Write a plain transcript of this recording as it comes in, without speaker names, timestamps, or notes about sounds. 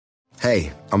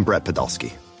Hey, I'm Brett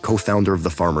Podolsky, co-founder of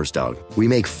The Farmer's Dog. We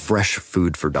make fresh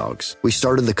food for dogs. We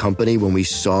started the company when we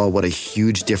saw what a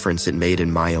huge difference it made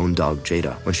in my own dog,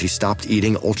 Jada, when she stopped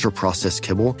eating ultra-processed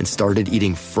kibble and started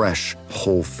eating fresh,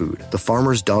 whole food. The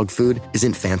Farmer's Dog food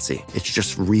isn't fancy. It's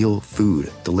just real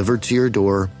food delivered to your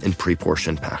door in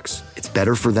pre-portioned packs. It's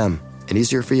better for them and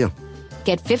easier for you.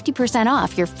 Get 50%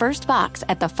 off your first box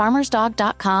at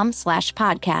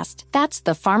thefarmersdog.com/podcast. That's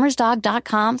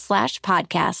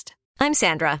thefarmersdog.com/podcast. I'm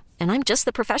Sandra, and I'm just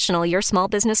the professional your small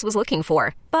business was looking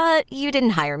for. But you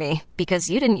didn't hire me because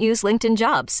you didn't use LinkedIn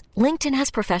Jobs. LinkedIn has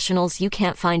professionals you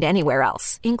can't find anywhere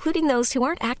else, including those who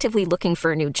aren't actively looking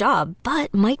for a new job,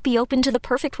 but might be open to the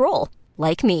perfect role,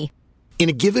 like me. In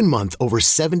a given month, over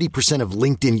 70% of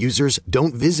LinkedIn users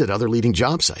don't visit other leading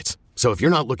job sites. So if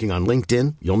you're not looking on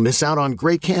LinkedIn, you'll miss out on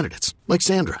great candidates like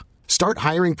Sandra. Start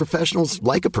hiring professionals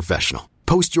like a professional.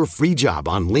 Post your free job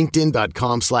on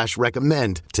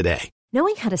linkedin.com/recommend today.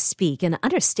 Knowing how to speak and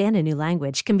understand a new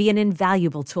language can be an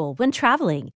invaluable tool when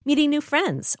traveling, meeting new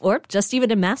friends, or just even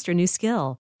to master a new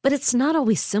skill. But it's not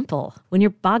always simple when you're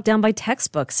bogged down by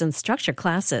textbooks and structured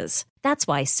classes. That's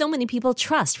why so many people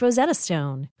trust Rosetta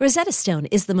Stone. Rosetta Stone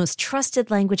is the most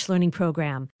trusted language learning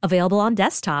program, available on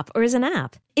desktop or as an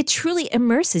app. It truly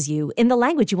immerses you in the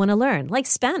language you want to learn, like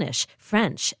Spanish,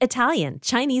 French, Italian,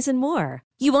 Chinese, and more.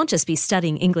 You won't just be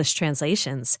studying English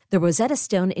translations. The Rosetta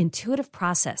Stone intuitive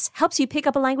process helps you pick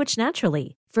up a language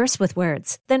naturally, first with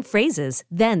words, then phrases,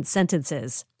 then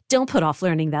sentences. Don't put off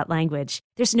learning that language.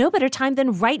 There's no better time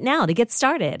than right now to get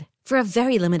started. For a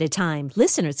very limited time,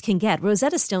 listeners can get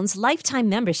Rosetta Stone's lifetime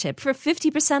membership for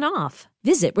 50% off.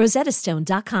 Visit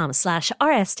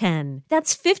rosettastone.com/rs10.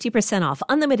 That's 50% off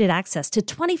unlimited access to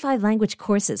 25 language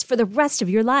courses for the rest of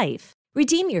your life.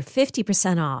 Redeem your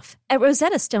 50% off at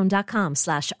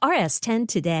rosettastone.com/rs10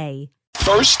 today.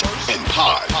 First and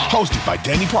Pod, hosted by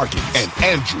Danny Parkins and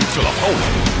Andrew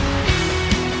Filippone.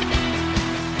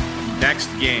 Next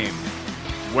game.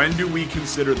 When do we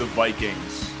consider the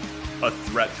Vikings a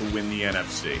threat to win the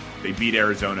NFC? They beat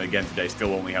Arizona again today,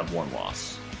 still only have one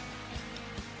loss.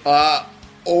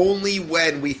 Only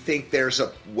when we think there's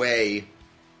a way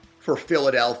for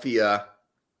Philadelphia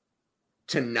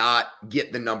to not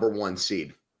get the number one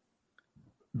seed.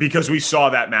 Because we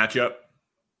saw that matchup?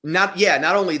 Not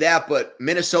only that, but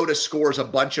Minnesota scores a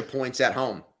bunch of points at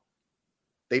home.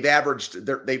 They've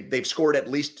scored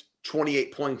at least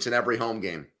 28 points in every home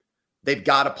game. They've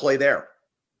got to play there,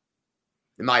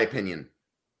 in my opinion.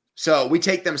 So we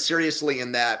take them seriously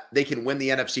in that they can win the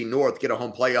NFC North, get a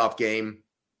home playoff game,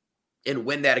 and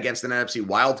win that against an NFC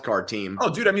wildcard team.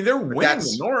 Oh, dude, I mean, they're winning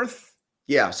the North.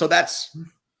 Yeah, so that's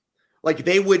like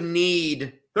they would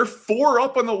need. They're 4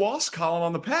 up on the loss column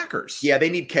on the Packers. Yeah,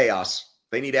 they need chaos.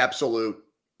 They need absolute.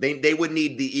 They would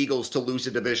need the Eagles to lose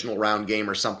a divisional round game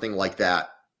or something like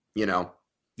that, you know?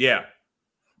 Yeah.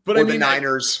 But or the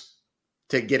Niners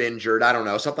to get injured. I don't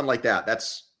know. Something like that.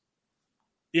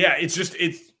 Yeah, it's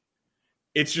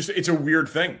a weird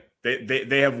thing.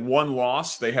 They have one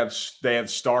loss. They have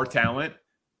star talent.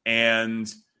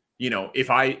 And, you know,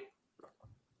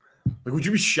 would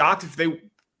you be shocked if they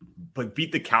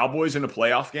beat the Cowboys in a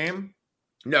playoff game?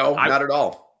 No, not at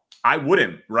all. I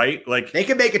wouldn't, right? Like they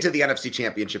could make it to the NFC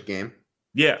Championship game.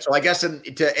 Yeah. So I guess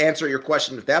to answer your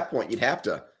question at that point, you'd have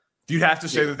to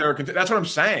say that they're that's what I'm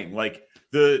saying. Like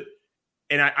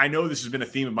I know this has been a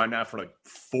theme of mine now for like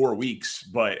 4 weeks,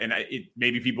 but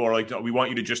maybe people are like, oh, we want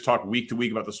you to just talk week to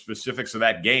week about the specifics of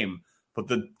that game. But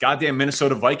the goddamn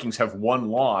Minnesota Vikings have one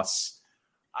loss,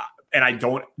 and I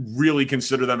don't really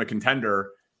consider them a contender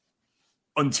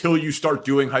until you start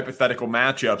doing hypothetical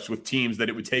matchups with teams that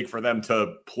it would take for them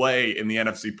to play in the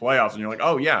NFC playoffs. And you're like,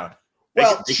 oh, yeah.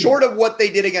 Well, short of what they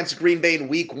did against Green Bay in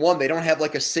week 1, they don't have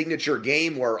like a signature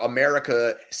game where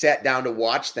America sat down to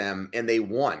watch them and they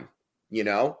won, you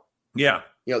know? Yeah.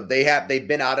 You know, they've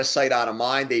been out of sight, out of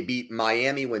mind. They beat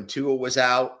Miami when Tua was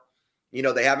out. You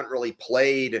know, they haven't really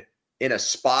played in a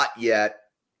spot yet.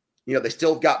 You know, they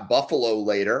still got Buffalo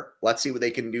later. Let's see what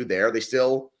they can do there. They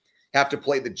still have to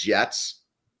play the Jets.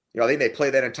 You know, I think they play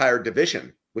that entire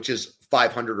division, which is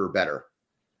 500 or better.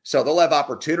 So they'll have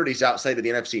opportunities outside of the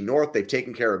NFC North. They've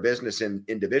taken care of business in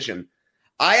division.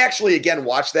 I actually, again,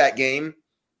 watched that game,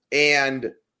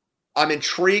 and I'm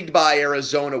intrigued by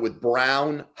Arizona with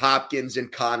Brown, Hopkins,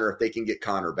 and Connor if they can get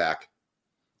Connor back.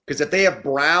 Because if they have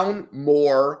Brown,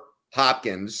 Moore,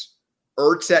 Hopkins,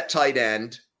 Ertz at tight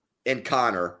end, and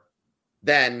Connor,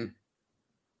 then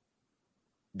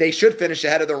they should finish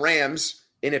ahead of the Rams.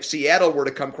 And if Seattle were to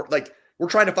come, like, we're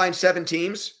trying to find 7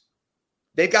 teams.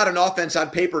 They've got an offense on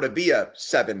paper to be a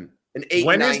 7, an 8,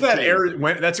 when 9 is that team.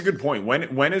 that's a good point.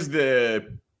 When is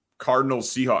the Cardinals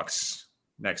Seahawks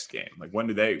next game? Like when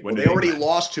do they? They already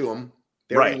lost to them.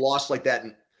 They already Right. lost like that.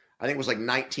 I think it was like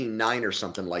 19-9 or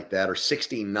something like that, or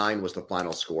 16-9 was the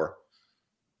final score.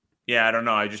 Yeah, I don't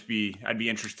know. I'd be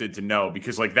interested to know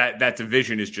because like that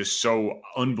division is just so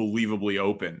unbelievably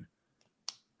open.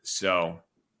 So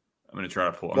I'm going to try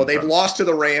to pull. Well, they've lost to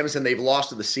the Rams and they've lost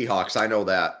to the Seahawks. I know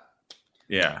that.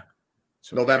 Yeah.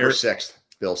 So November 6th,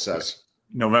 Bill says.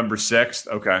 November 6th.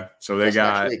 Okay. So they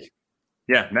got next week.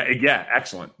 Yeah,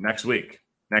 excellent. Next week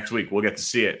we'll get to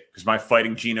see it because my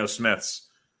Fighting Geno Smiths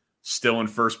still in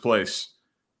first place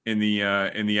in the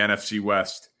NFC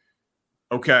West.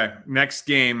 Okay, next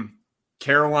game,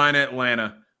 Carolina,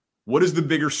 Atlanta. What is the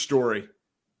bigger story?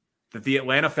 That the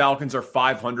Atlanta Falcons are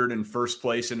 500 in first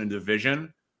place in a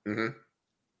division? Mm-hmm.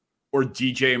 Or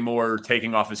DJ Moore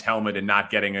taking off his helmet and not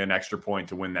getting an extra point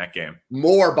to win that game?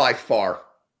 Moore by far.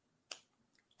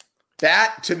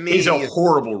 That, to me, is a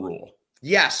horrible rule.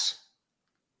 Yes.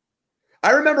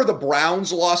 I remember the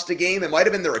Browns lost a game. It might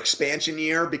have been their expansion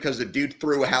year because the dude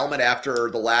threw a helmet after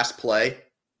the last play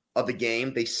of the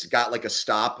game. They got like a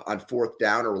stop on fourth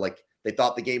down, or like they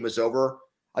thought the game was over.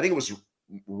 I think it was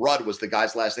Rudd was the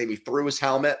guy's last name. He threw his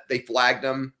helmet. They flagged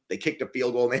him. They kicked a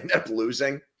field goal and they ended up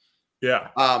losing. Yeah.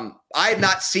 I had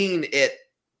not seen it.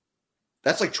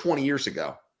 That's like 20 years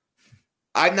ago.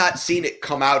 I've not seen it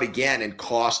come out again and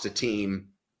cost a team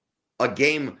a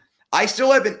game. I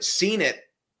still haven't seen it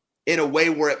in a way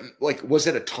where it like, was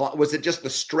it just the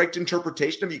strict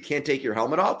interpretation of you can't take your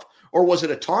helmet off, or was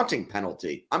it a taunting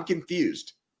penalty? I'm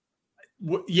confused.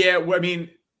 Yeah. I mean,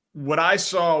 what I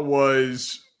saw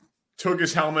was took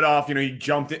his helmet off. You know, he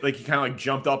jumped it, like he kind of like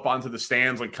jumped up onto the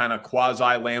stands, like kind of quasi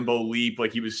Lambo leap.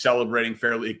 Like he was celebrating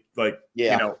fairly, like,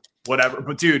 you know, whatever.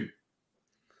 But dude,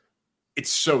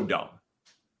 it's so dumb.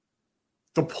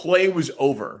 The play was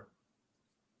over.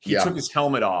 He took his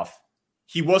helmet off.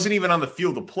 He wasn't even on the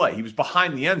field to play. He was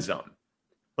behind the end zone.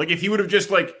 Like if he would have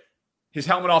just like his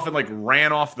helmet off and like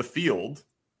ran off the field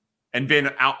and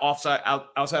been outside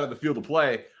of the field to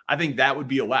play, I think that would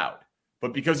be allowed.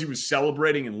 But because he was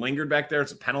celebrating and lingered back there,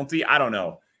 it's a penalty. I don't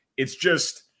know. It's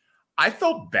just, I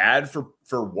felt bad for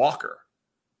Walker,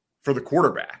 for the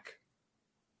quarterback.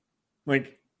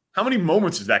 Like, how many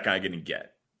moments is that guy going to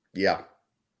get? Yeah.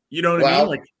 You know what I mean?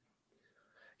 Like,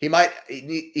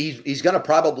 he's going to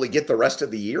probably get the rest of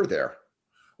the year there.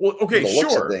 Well, okay,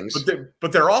 sure.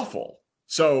 But they're awful.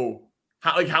 So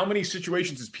how many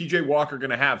situations is PJ Walker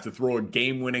going to have to throw a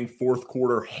game-winning fourth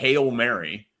quarter Hail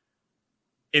Mary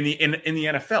in the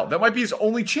NFL? That might be his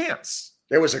only chance.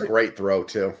 It was a great throw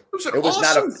too. It was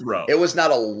not a throw. It was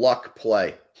not a luck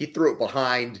play. He threw it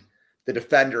behind the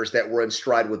defenders that were in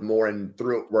stride with Moore and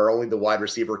threw it where only the wide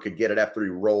receiver could get it after he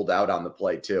rolled out on the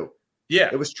play too. Yeah.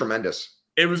 It was tremendous.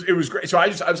 It was great. So I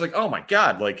was like, oh my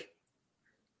God, like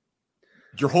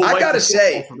your whole life. I gotta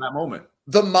say, from that moment,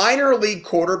 the minor league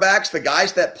quarterbacks, the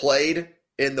guys that played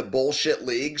in the bullshit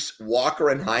leagues, Walker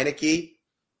and Heineke,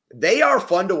 they are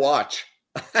fun to watch.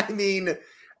 I mean,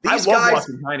 these guys,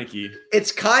 watching Heineke.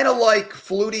 It's kind of like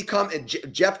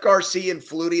Jeff Garcia and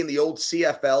Flutie and the old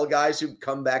CFL guys who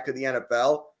come back to the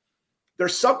NFL.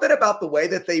 There's something about the way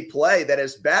that they play that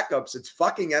as backups, it's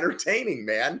fucking entertaining,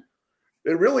 man.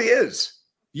 It really is.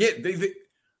 Yeah,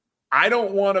 I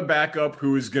don't want a backup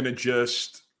who is going to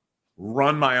just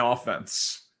run my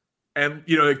offense. And,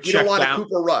 you know, you don't want a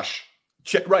Cooper Rush.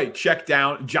 Check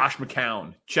down Josh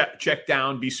McCown. Check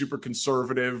down, be super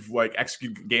conservative, like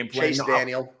execute game plan. Chase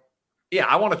Daniel.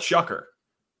 I want a chucker.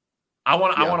 I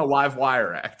want a live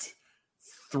wire act.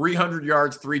 300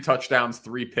 yards, 3 touchdowns,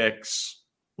 3 picks.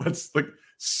 Let's like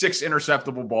 6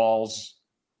 interceptable balls,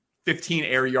 15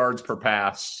 air yards per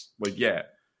pass. Like,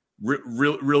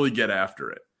 really get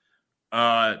after it.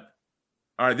 All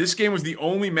right, this game was the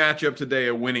only matchup today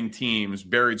of winning teams,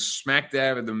 buried smack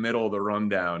dab in the middle of the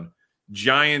rundown.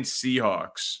 Giants,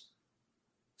 Seahawks.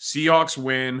 Seahawks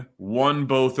win, one,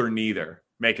 both, or neither,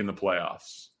 making the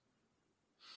playoffs.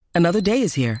 Another day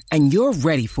is here, and you're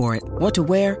ready for it. What to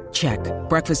wear? Check.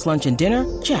 Breakfast, lunch, and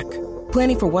dinner? Check.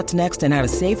 Planning for what's next and how to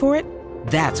save for it?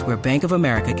 That's where Bank of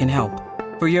America can help.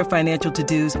 For your financial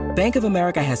to-dos, Bank of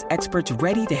America has experts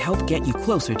ready to help get you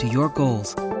closer to your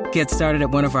goals. Get started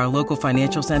at one of our local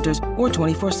financial centers or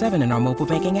 24/7 in our mobile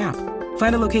banking app.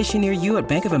 Find a location near you at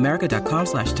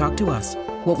bankofamerica.com/talktous.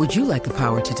 What would you like the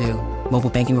power to do? Mobile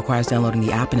banking requires downloading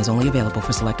the app and is only available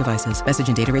for select devices. Message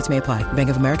and data rates may apply. Bank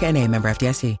of America N.A., member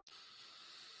FDIC.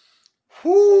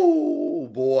 Whoo,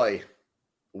 boy.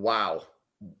 Wow.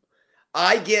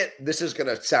 This is going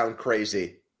to sound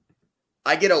crazy.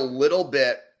 I get a little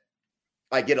bit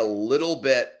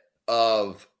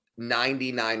of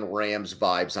 99 Rams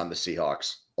vibes on the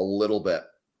Seahawks. A little bit.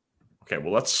 Okay,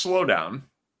 well, let's slow down.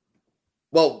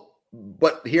 Well,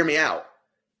 but hear me out.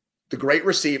 The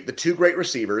two great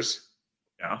receivers,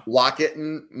 Lockett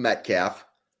and Metcalf,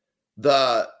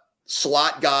 the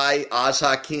slot guy, Oz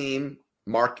Hakeem,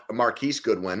 Marquise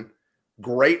Goodwin,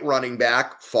 great running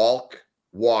back, Falk,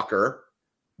 Walker,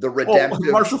 the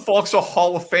redemptive. Marshall Falk's a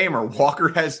Hall of Famer. Walker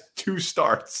has 2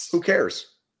 starts. Who cares?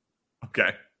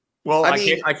 Okay. Well,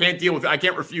 I can't deal with it. I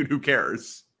can't refute who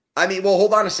cares. I mean, well,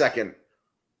 hold on a second.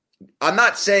 I'm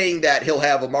not saying that he'll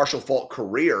have a Marshall Falk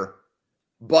career,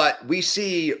 but we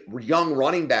see young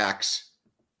running backs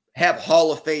have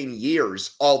Hall of Fame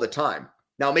years all the time.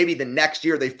 Now, maybe the next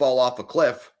year they fall off a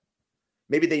cliff.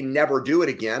 Maybe they never do it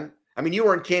again. I mean, you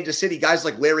were in Kansas City. Guys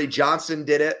like Larry Johnson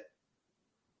did it.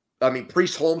 I mean,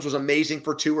 Priest Holmes was amazing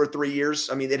for 2 or 3 years.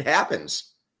 I mean, it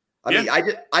happens.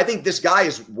 I think this guy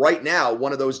is right now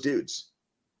one of those dudes.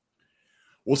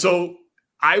 Well, so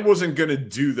I wasn't going to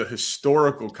do the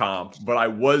historical comp, but I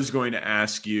was going to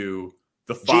ask you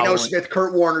the following. Geno Smith,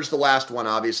 Kurt Warner's the last one,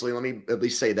 obviously. Let me at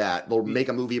least say that. They'll make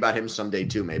a movie about him someday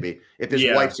too, maybe, if his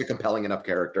wife's a compelling enough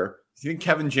character. Do you think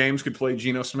Kevin James could play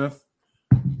Geno Smith?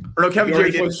 Or no, Kevin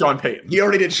James played Sean Payton. He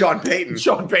already did Sean Payton.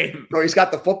 Sean Payton. No, he's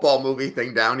got the football movie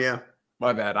thing down, yeah.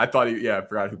 My bad. I thought I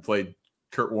forgot who played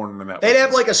Kurt Warner in that. They'd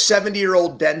have like a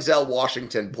 70-year-old Denzel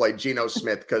Washington play Geno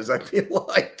Smith because I feel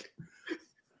like.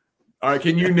 All right,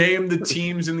 can you name the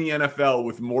teams in the NFL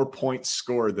with more points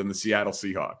scored than the Seattle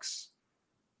Seahawks?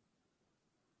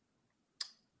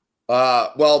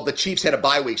 Well, the Chiefs had a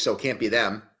bye week, so it can't be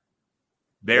them.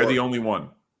 They're the only one.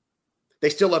 They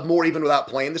still have more even without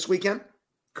playing this weekend?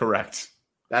 Correct.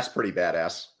 That's pretty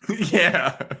badass.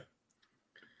 Yeah.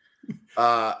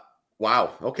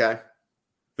 Wow. Okay.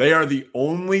 They are the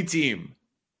only team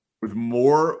with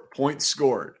more points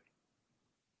scored.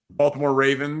 Baltimore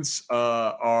Ravens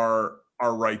are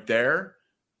right there,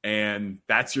 and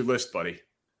that's your list, buddy.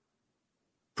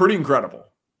 Pretty incredible.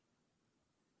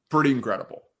 Pretty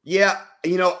incredible. Yeah,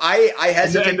 I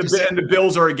hesitate. And the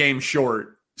Bills are a game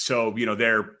short, so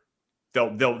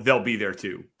they'll be there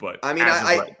too. But I mean,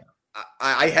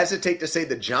 I hesitate to say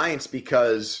the Giants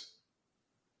because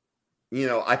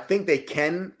I think they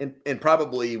can and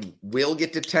probably will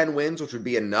get to 10 wins, which would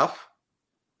be enough.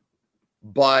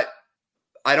 But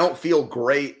I don't feel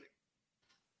great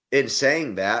in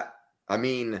saying that. I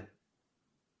mean,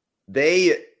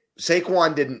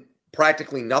 Saquon did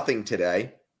practically nothing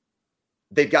today.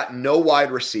 They've got no wide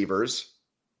receivers.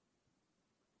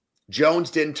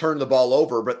 Jones didn't turn the ball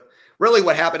over, but really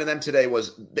what happened to them today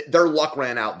was their luck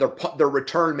ran out. Their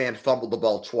return man fumbled the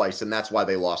ball twice, and that's why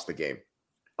they lost the game.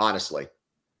 Honestly,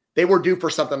 they were due for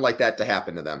something like that to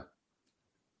happen to them.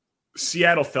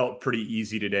 Seattle felt pretty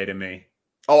easy today to me.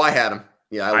 Oh, I had them.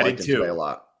 Yeah, I liked them today a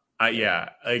lot.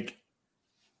 Like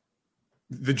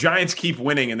the Giants keep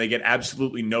winning, and they get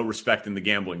absolutely no respect in the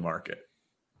gambling market.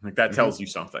 Like that tells you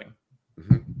something.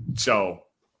 Mm-hmm. So,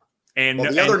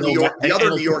 the other New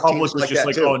York public teams was like just that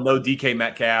like, too. oh, no DK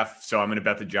Metcalf, so I'm going to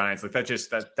bet the Giants. Like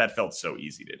that felt so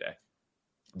easy today.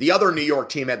 The other New York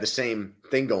team had the same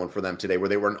thing going for them today, where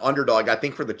they were an underdog, I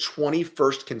think, for the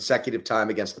 21st consecutive time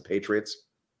against the Patriots.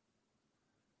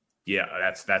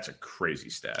 Yeah, that's a crazy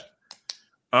stat.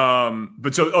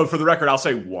 But for the record, I'll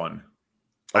say one.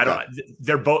 Okay.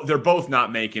 They're both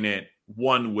not making it.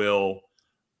 One will.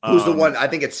 Who's the one? I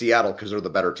think it's Seattle because they're the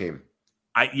better team.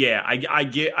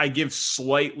 I give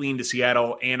slight lean to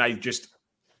Seattle, and I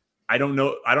don't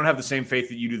know. I don't have the same faith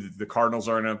that you do that the Cardinals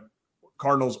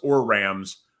or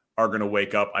Rams are going to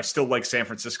wake up. I still like San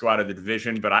Francisco out of the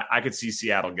division, but I could see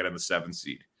Seattle getting the 7th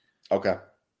seed. Okay.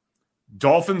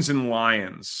 Dolphins and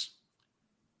Lions.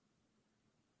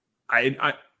 I'm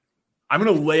going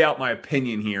to lay out my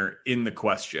opinion here in the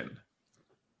question.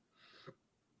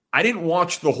 I didn't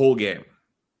watch the whole game,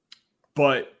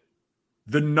 but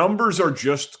the numbers are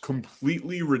just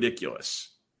completely ridiculous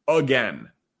again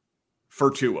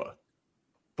for Tua.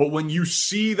 But when you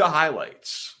see the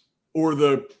highlights or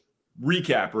the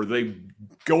recap or they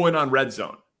go in on Red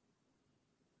Zone,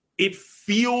 it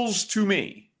feels to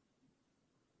me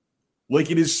like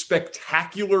it is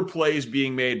spectacular plays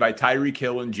being made by Tyreek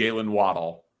Hill and Jalen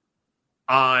Waddle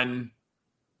on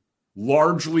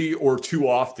largely or too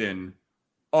often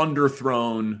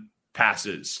underthrown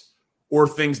passes or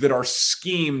things that are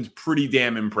schemed pretty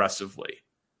damn impressively.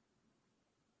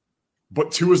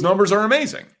 But Tua's numbers are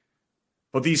amazing.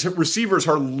 But these receivers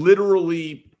are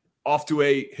literally off to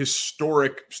a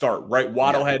historic start, right?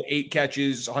 Waddle had 8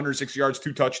 catches, 106 yards,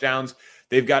 2 touchdowns.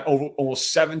 They've got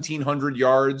almost 1,700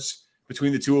 yards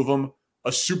between the two of them,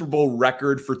 a Super Bowl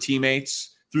record for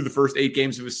teammates through the first 8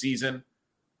 games of a season.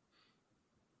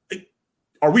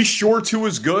 Are we sure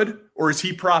Tua's good, or is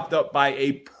he propped up by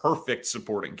a perfect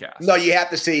supporting cast? No, you have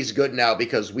to say he's good now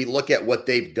because we look at what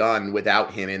they've done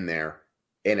without him in there,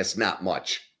 and it's not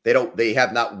much. They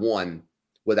have not won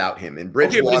without him. And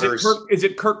Bridgewater's is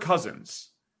it Kirk Cousins?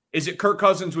 Is it Kirk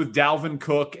Cousins with Dalvin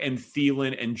Cook and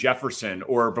Thielen and Jefferson,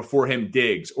 or before him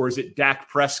Diggs? Or is it Dak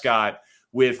Prescott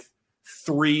with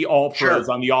 3 All-Pros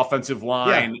on the offensive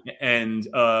line and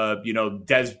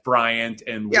Des Bryant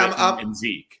and and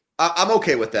Zeke? I'm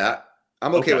okay with that.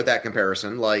 I'm okay with that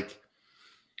comparison. Like,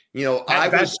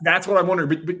 that's what I'm wondering.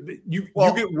 But you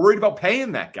get worried about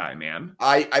paying that guy, man.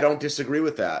 I don't disagree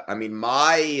with that. I mean,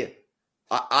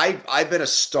 I've been a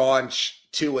staunch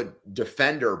Tua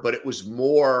defender, but it was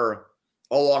more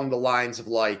along the lines of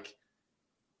like,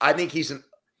 I think he's an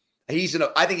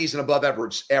above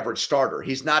average starter.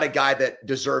 He's not a guy that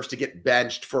deserves to get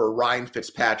benched for a Ryan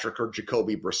Fitzpatrick or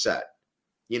Jacoby Brissett.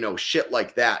 Shit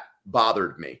like that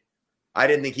bothered me. I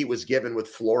didn't think he was given with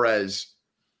Flores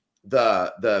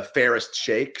the fairest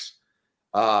shakes.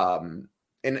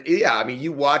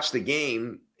 You watch the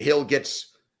game, Hill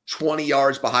gets 20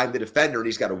 yards behind the defender and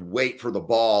he's got to wait for the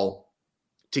ball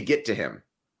to get to him.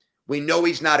 We know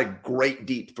he's not a great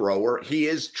deep thrower. He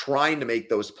is trying to make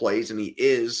those plays, and he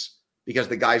is because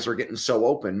the guys are getting so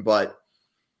open, but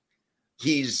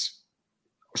he's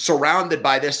surrounded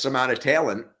by this amount of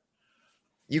talent.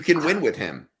 You can win with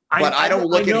him. But I don't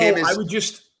look at him as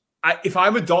if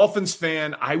I'm a Dolphins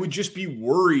fan, I would just be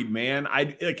worried, man.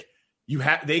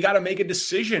 They got to make a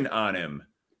decision on him.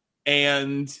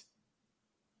 And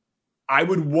I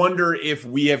would wonder if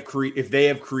they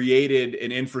have created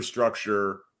an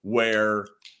infrastructure where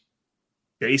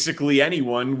basically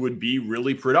anyone would be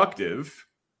really productive,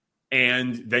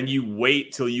 and then you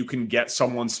wait till you can get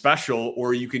someone special,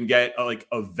 or you can get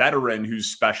a veteran who's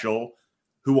special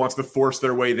who wants to force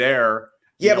their way there.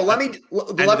 Yeah, but let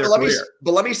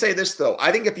me say this though.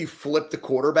 I think if you flip the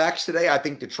quarterbacks today, I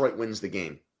think Detroit wins the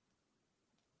game.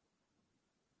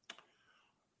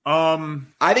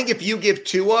 I think if you give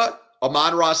Tua,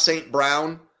 Amon-Ra St.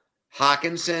 Brown,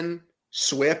 Hawkinson,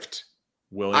 Swift,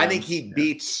 Williams, I think he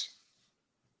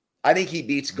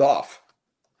beats Goff.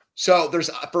 So there's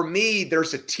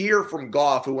a tier from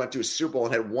Goff who went to a Super Bowl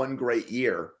and had one great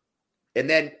year. And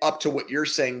then up to what you're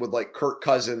saying with like Kirk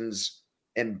Cousins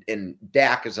and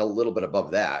Dak is a little bit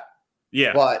above that.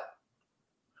 Yeah. But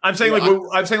I'm saying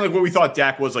what we thought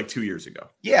Dak was like 2 years ago.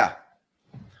 Yeah.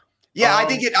 Yeah, I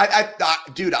think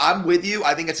dude, I'm with you.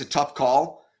 I think it's a tough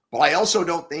call, but I also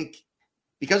don't think,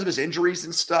 because of his injuries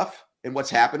and stuff and what's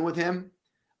happened with him,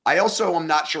 I also am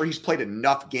not sure he's played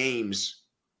enough games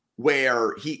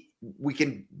where we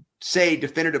can say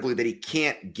definitively that he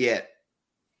can't get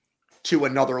to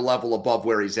another level above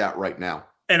where he's at right now.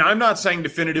 And I'm not saying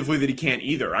definitively that he can't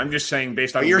either. I'm just saying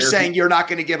based on you're saying you're not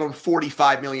going to give him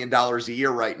 $45 million a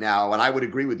year right now, and I would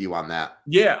agree with you on that.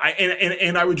 Yeah,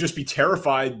 and I would just be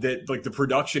terrified that like the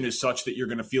production is such that you're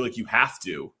going to feel like you have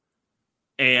to.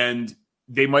 And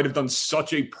they might have done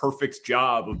such a perfect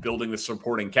job of building the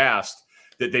supporting cast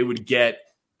that they would get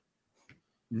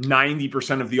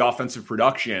 90% of the offensive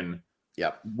production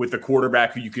with a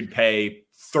quarterback who you could pay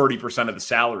 30% of the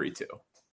salary to.